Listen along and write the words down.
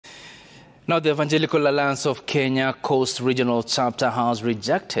Now, the Evangelical Alliance of Kenya Coast Regional Chapter has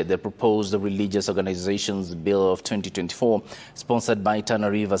rejected the proposed Religious Organizations Bill of 2024, sponsored by Tana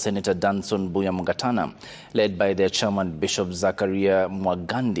River Senator Danson Mwagandi. Led by their chairman, Bishop Zakaria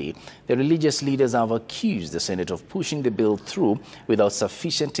Mwagandi, the religious leaders have accused the Senate of pushing the bill through without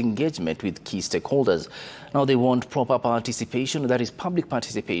sufficient engagement with key stakeholders. Now, they want proper participation, that is public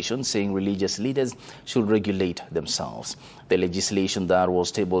participation, saying religious leaders should regulate themselves. The legislation that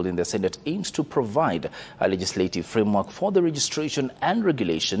was tabled in the Senate aims to provide a legislative framework for the registration and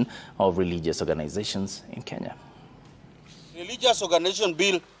regulation of religious organizations in Kenya. The Religious Organization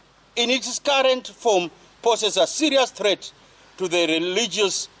Bill, in its current form, poses a serious threat to the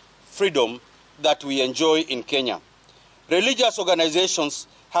religious freedom that we enjoy in Kenya. Religious organizations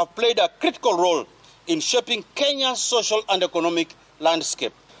have played a critical role in shaping Kenya's social and economic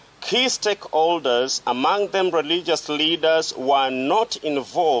landscape. Key stakeholders, among them religious leaders, were not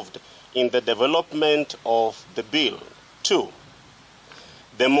involved in the development of the bill. 2.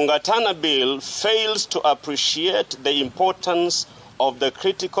 The Mungatana bill fails to appreciate the importance of the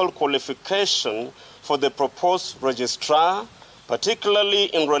critical qualification for the proposed registrar, particularly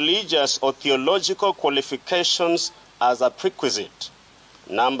in religious or theological qualifications as a prerequisite.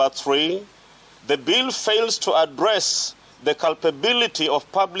 Number 3, the bill fails to address the culpability of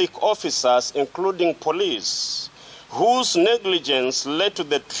public officers, including police, whose negligence led to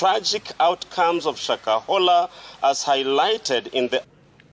the tragic outcomes of Shakahola, as highlighted in the